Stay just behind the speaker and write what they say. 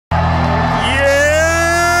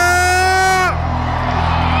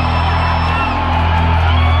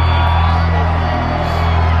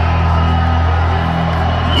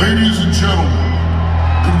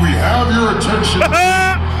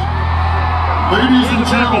Ladies and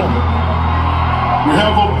gentlemen, we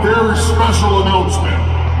have a very special announcement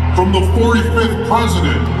from the 45th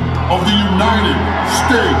President of the United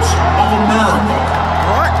States of America.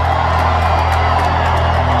 What?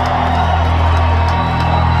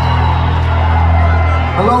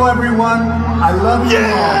 Hello everyone, I love you all.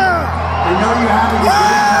 I know you're having a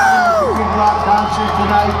great time at the Kid Rock concert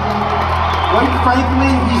tonight. Quite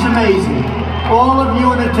frankly, he's amazing. All of you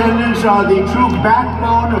in attendance are the true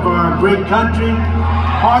backbone of our great country.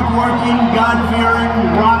 Hardworking, God-fearing,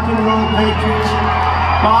 rock and roll patriots.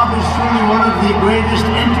 Bob is truly one of the greatest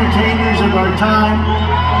entertainers of our time.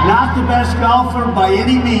 Not the best golfer by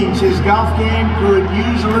any means. His golf game could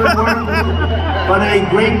use a little work, but a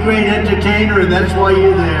great, great entertainer, and that's why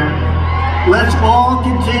you're there. Let's all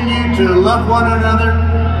continue to love one another,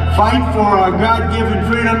 fight for our God-given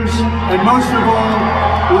freedoms, and most of all,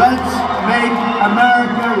 let's make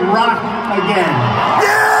America rock again.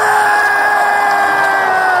 Yeah!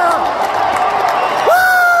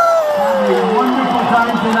 Woo! Have a wonderful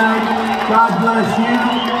time tonight. God bless you,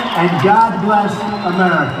 and God bless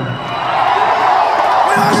America.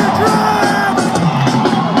 We are your tribe!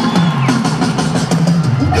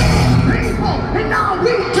 People, and all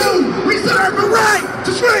we do, we serve the right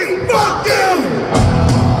to scream, fuck you!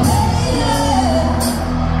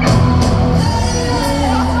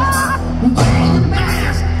 Wear your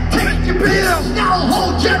mask, take your pills, now a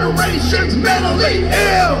whole generation's mentally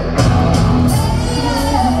ill.